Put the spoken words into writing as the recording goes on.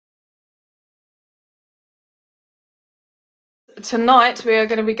tonight we are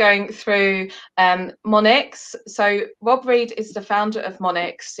going to be going through Monix. So Rob Reed is the founder of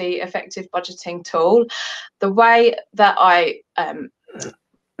Monix, the effective budgeting tool. The way that I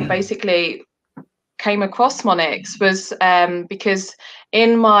basically came across Monix was because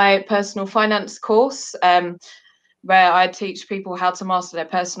in my personal finance course, where I teach people how to master their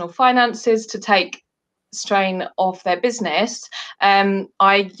personal finances to take strain off their business,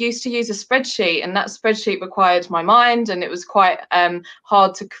 I used to use a spreadsheet, and that spreadsheet required my mind, and it was quite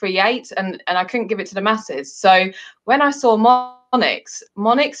hard to create, and I couldn't give it to the masses. So when I saw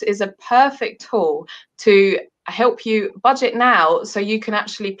Monix is a perfect tool to help you budget now, so you can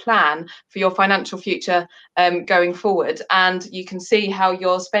actually plan for your financial future going forward, and you can see how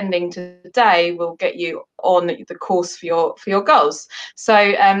your spending today will get you on the course for your goals.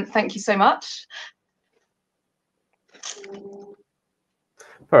 So thank you so much.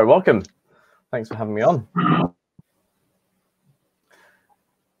 Very welcome. Thanks for having me on.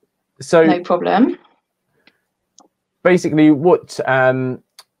 So no problem. Basically, what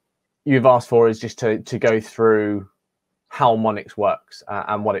you've asked for is just to go through how Monix works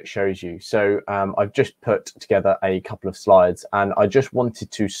and what it shows you. So I've just put together a couple of slides, and I just wanted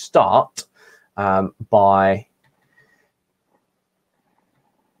to start by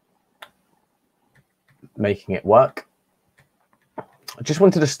making it work. I just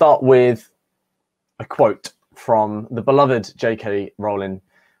wanted to start with a quote from the beloved J.K. Rowling,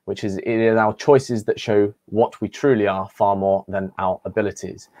 which is, "It is our choices that show what we truly are far more than our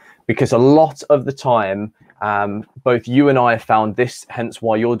abilities." Because a lot of the time, both you and I have found this, hence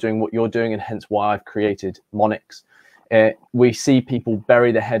why you're doing what you're doing, and hence why I've created Monix. We see people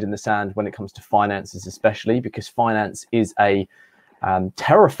bury their head in the sand when it comes to finances, especially because finance is a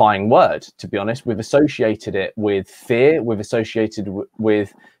terrifying word, to be honest. We've associated it with fear. We've associated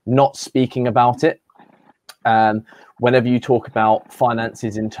with not speaking about it. Whenever you talk about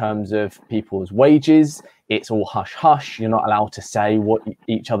finances in terms of people's wages, it's all hush hush. You're not allowed to say what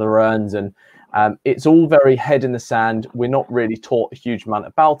each other earns, and it's all very head in the sand. We're not really taught a huge amount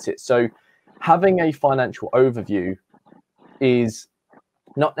about it. So having a financial overview is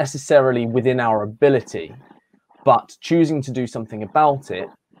not necessarily within our ability, but choosing to do something about it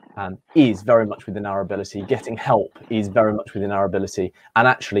is very much within our ability. Getting help is very much within our ability, and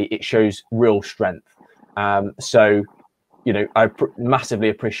actually it shows real strength. So, you know, I massively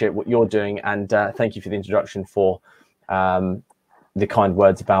appreciate what you're doing, and thank you for the introduction, for the kind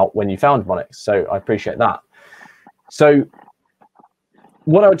words about when you found Monix. So I appreciate that. So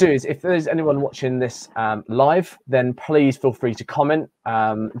what I'll do is, if there's anyone watching this live, then please feel free to comment.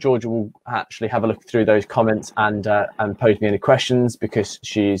 Georgia will actually have a look through those comments and pose me any questions, because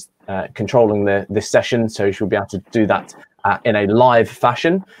she's controlling this session, so she'll be able to do that in a live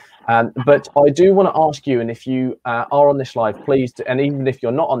fashion. But I do want to ask you, and if you are on this live, please, and even if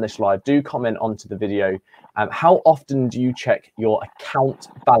you're not on this live, do comment onto the video. How often do you check your account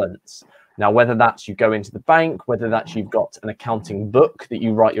balance? Now, whether that's you go into the bank, whether that's you've got an accounting book that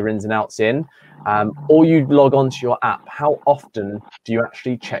you write your ins and outs in, or you log on to your app, how often do you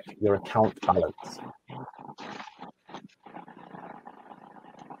actually check your account balance?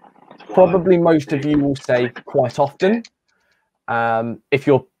 Probably most of you will say quite often. If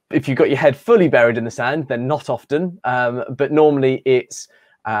you've got your head fully buried in the sand, then not often. But normally it's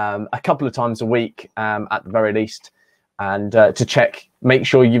a couple of times a week at the very least, and to check, make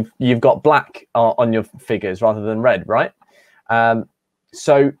sure you've got black on your figures rather than red, right?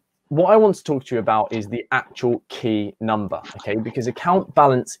 So what I want to talk to you about is the actual key number, okay? Because account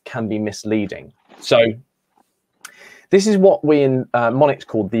balance can be misleading. So this is what we in Monix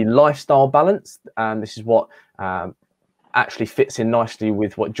call the lifestyle balance, and this is what actually fits in nicely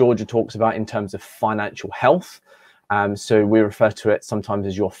with what Georgia talks about in terms of financial health. So we refer to it sometimes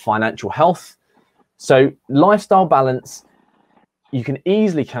as your financial health. So lifestyle balance, you can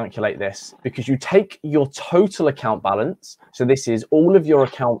easily calculate this because you take your total account balance. So this is all of your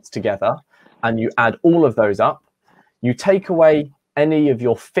accounts together, and you add all of those up. You take away any of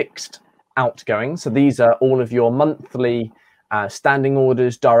your fixed outgoings. So these are all of your monthly standing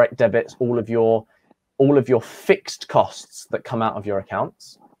orders, direct debits, all of your fixed costs that come out of your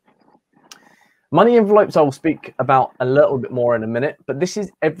accounts. Money envelopes I will speak about a little bit more in a minute, but this is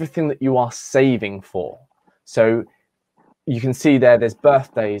everything that you are saving for. So you can see there's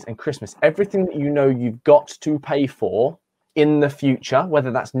birthdays and Christmas, everything that you know you've got to pay for in the future,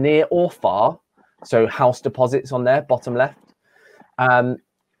 whether that's near or far. So house deposits on there, bottom left.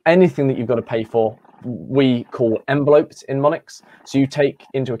 Anything that you've got to pay for, we call envelopes in Monix. So you take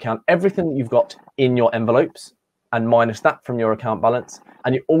into account everything that you've got in your envelopes and minus that from your account balance,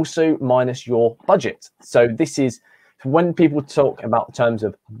 and you also minus your budget. So this is When people talk about terms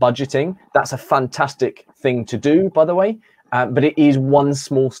of budgeting, that's a fantastic thing to do, by the way, but it is one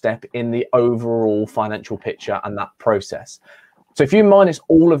small step in the overall financial picture and that process. So if you minus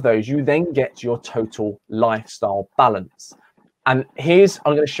all of those, you then get your total lifestyle balance. And I'm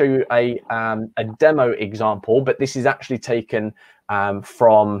going to show you a demo example, but this is actually taken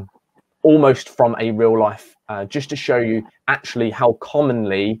from a real life, just to show you actually how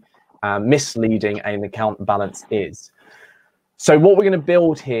commonly misleading an account balance is. So what we're going to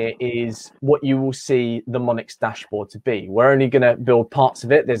build here is what you will see the Monix dashboard to be. We're only going to build parts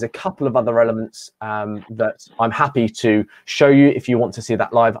of it. There's a couple of other elements that I'm happy to show you if you want to see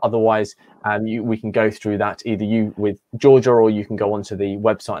that live. Otherwise, we can go through that, either you with Georgia, or you can go onto the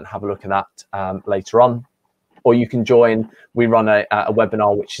website and have a look at that later on. Or you can join. We run a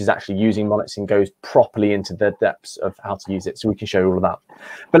webinar which is actually using Monix and goes properly into the depths of how to use it, so we can show you all of that.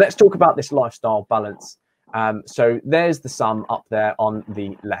 But let's talk about this lifestyle balance. So there's the sum up there on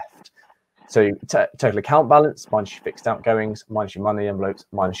the left. So total account balance minus your fixed outgoings minus your money envelopes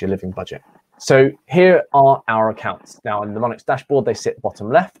minus your living budget. So here are our accounts. Now in the Monix dashboard, they sit bottom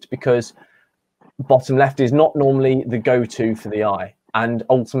left because bottom left is not normally the go-to for the eye. And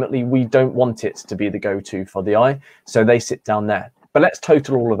ultimately, we don't want it to be the go-to for the eye. So they sit down there. But let's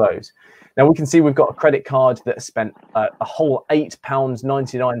total all of those. Now we can see we've got a credit card that spent a whole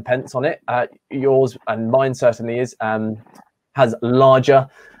 £8.99 on it. Yours and mine certainly has larger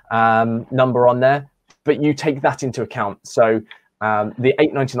number on there, but you take that into account. So the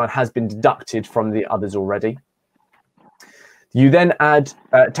 £8.99 has been deducted from the others already. You then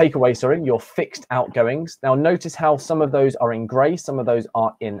take away your fixed outgoings. Now notice how some of those are in grey, some of those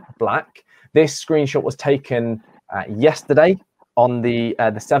are in black. This screenshot was taken yesterday on the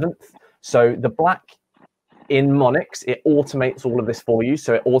 7th. So the black in Monix, it automates all of this for you.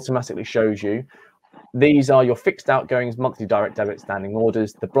 So it automatically shows you these are your fixed outgoings, monthly direct debit, standing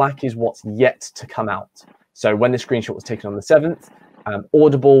orders. The black is what's yet to come out. So when the screenshot was taken on the 7th,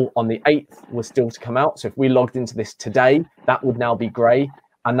 Audible on the 8th was still to come out. So if we logged into this today, that would now be grey.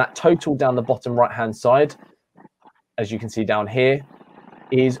 And that total down the bottom right-hand side, as you can see down here,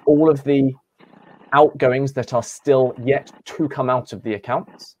 is all of the outgoings that are still yet to come out of the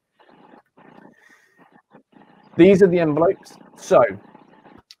accounts. These are the envelopes. So,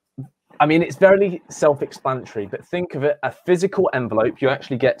 I mean, it's very self-explanatory, but think of it, a physical envelope. You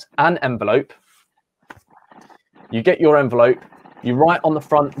actually get an envelope. You get your envelope. You write on the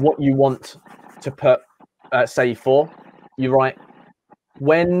front what you want to put save for. You write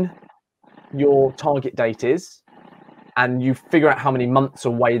when your target date is, and you figure out how many months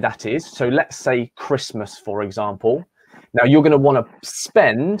away that is. So let's say Christmas, for example. Now you're going to want to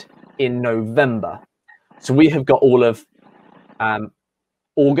spend in November. So we have got all of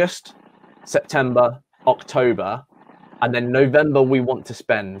August, September, October, and then November we want to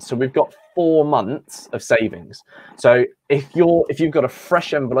spend. So we've got 4 months of savings. So if you've got a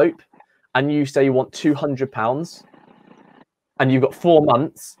fresh envelope and you say you want £200 and you've got 4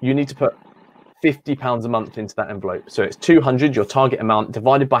 months, you need to put £50 a month into that envelope. So it's 200, your target amount,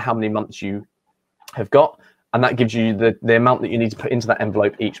 divided by how many months you have got, and that gives you the amount that you need to put into that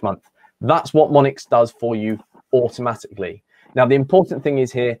envelope each month. That's what Monix does for you automatically. Now, the important thing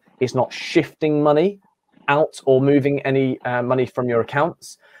is here, it's not shifting money out or moving any money from your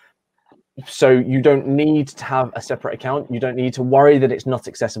accounts. So you don't need to have a separate account. You don't need to worry that it's not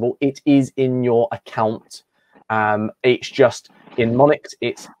accessible. It is in your account. It's just in Monix,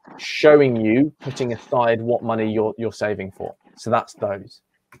 it's showing you, putting aside what money you're saving for. So that's those.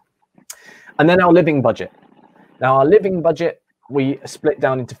 And then our living budget. Now, our living budget, we split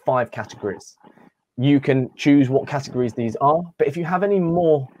down into 5 categories. You can choose what categories these are, but if you have any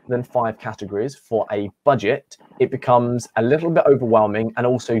more than 5 categories for a budget, it becomes a little bit overwhelming and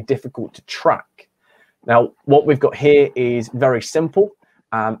also difficult to track. Now, what we've got here is very simple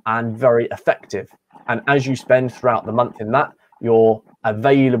and very effective. And as you spend throughout the month in that, your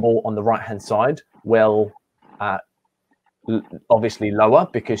available on the right-hand side will obviously lower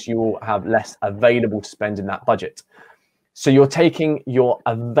because you will have less available to spend in that budget. So you're taking your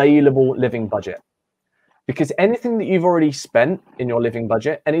available living budget, because anything that you've already spent in your living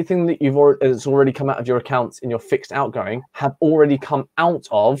budget, anything that that's already come out of your accounts in your fixed outgoing, have already come out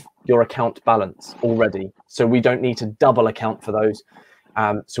of your account balance already. So we don't need to double account for those.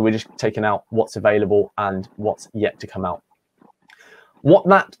 So we're just taking out what's available and what's yet to come out. What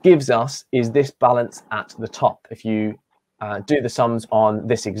that gives us is this balance at the top. If you do the sums on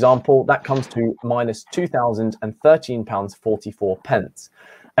this example, that comes to minus £2,013.44.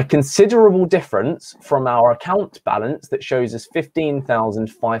 A considerable difference from our account balance that shows us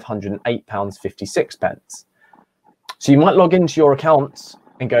 £15,508.56. So you might log into your accounts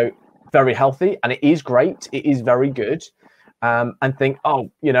and go, very healthy, and it is great, it is very good, and think,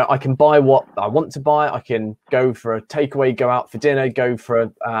 oh, you know, I can buy what I want to buy, I can go for a takeaway, go out for dinner, go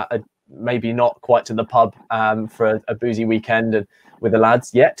for a maybe not quite to the pub for a boozy weekend and with the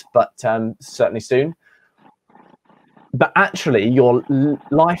lads yet, but certainly soon. But actually your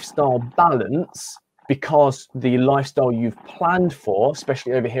lifestyle balance, because the lifestyle you've planned for,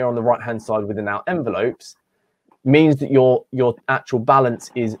 especially over here on the right hand side within our envelopes, means that your actual balance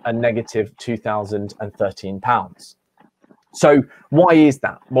is a negative £2,013. So why is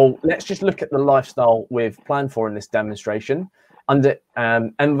that? Well, let's just look at the lifestyle we've planned for in this demonstration. Under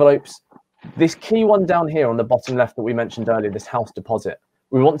envelopes, this key one down here on the bottom left that we mentioned earlier, this house deposit.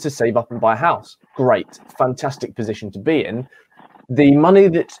 We want to save up and buy a house. Great, fantastic position to be in. The money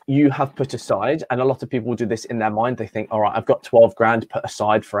that you have put aside, and a lot of people do this in their mind, they think, all right, I've got 12 grand put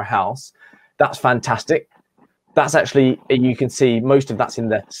aside for a house. That's fantastic. That's actually, you can see most of that's in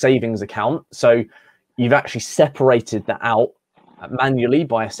the savings account. So you've actually separated that out manually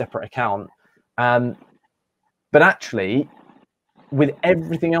by a separate account. But actually, with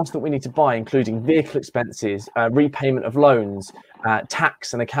everything else that we need to buy, including vehicle expenses, repayment of loans,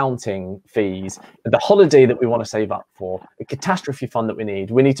 tax and accounting fees, the holiday that we want to save up for, the catastrophe fund that we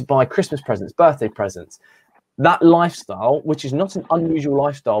need to buy Christmas presents, birthday presents. That lifestyle, which is not an unusual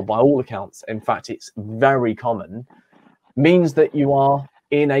lifestyle by all accounts, in fact, it's very common, means that you are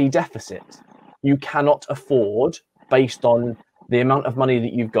in a deficit. You cannot afford, based on the amount of money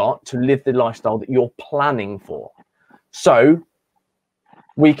that you've got, to live the lifestyle that you're planning for. So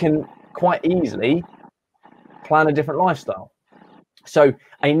we can quite easily plan a different lifestyle. So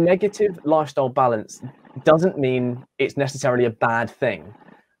a negative lifestyle balance doesn't mean it's necessarily a bad thing.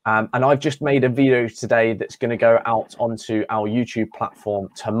 And I've just made a video today that's going to go out onto our YouTube platform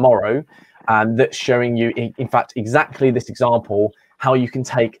tomorrow, that's showing you, in fact, exactly this example, how you can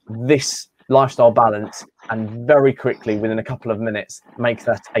take this lifestyle balance and very quickly, within a couple of minutes, make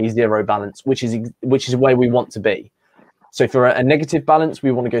that a zero balance, which is where we want to be. So if you're at a negative balance,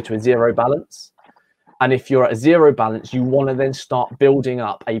 we want to go to a zero balance. And if you're at a zero balance, you want to then start building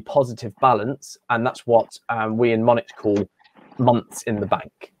up a positive balance. And that's what we in Monix call months in the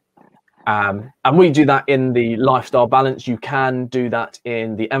bank. And we do that in the lifestyle balance. You can do that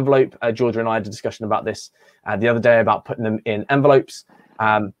in the envelope. Georgia and I had a discussion about this the other day about putting them in envelopes.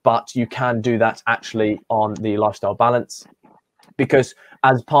 But you can do that actually on the lifestyle balance, because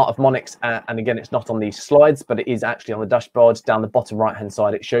as part of Monix, and again, it's not on these slides, but it is actually on the dashboard down the bottom right hand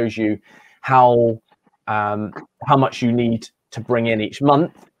side. It shows you how much you need to bring in each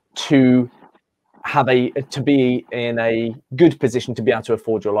month to be in a good position to be able to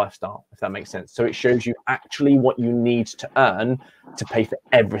afford your lifestyle, if that makes sense. So it shows you actually what you need to earn to pay for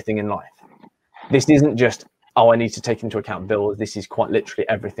everything in life. This isn't just, oh, I need to take into account bills. This is quite literally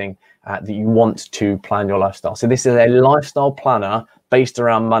everything that you want to plan your lifestyle. So this is a lifestyle planner based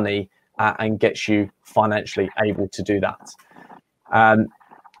around money and gets you financially able to do that.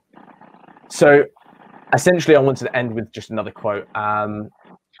 So essentially, I wanted to end with just another quote.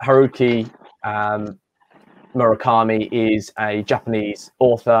 Haruki Murakami is a Japanese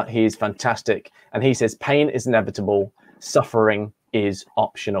author. He is fantastic. And he says, pain is inevitable, suffering is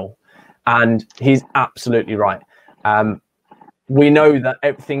optional. And he's absolutely right. We know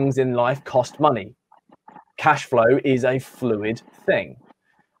that things in life cost money. Cash flow is a fluid thing.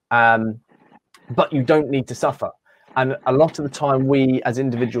 But you don't need to suffer. And a lot of the time we as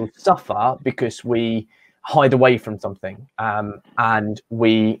individuals suffer because we hide away from something, and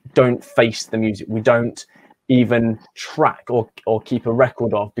we don't face the music. We don't even track or keep a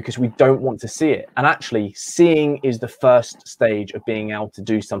record of, because we don't want to see it. And actually, seeing is the first stage of being able to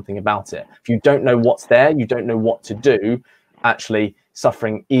do something about it. If you don't know what's there, you don't know what to do, actually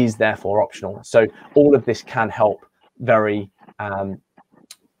suffering is therefore optional. So all of this can help very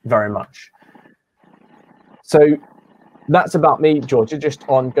much. So that's about me, Georgia, just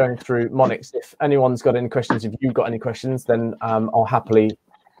on going through Monix. If anyone's got any questions, if you've got any questions, then I'll happily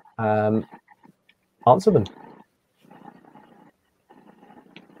answer them.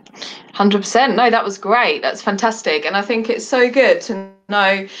 100%. No, that was great. That's fantastic. And I think it's so good to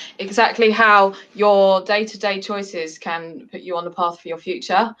know exactly how your day-to-day choices can put you on the path for your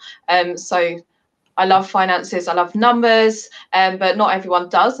future. So I love finances, I love numbers, but not everyone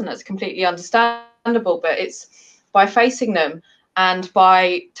does, and that's completely understandable. But it's by facing them and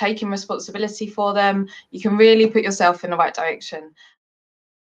by taking responsibility for them, you can really put yourself in the right direction.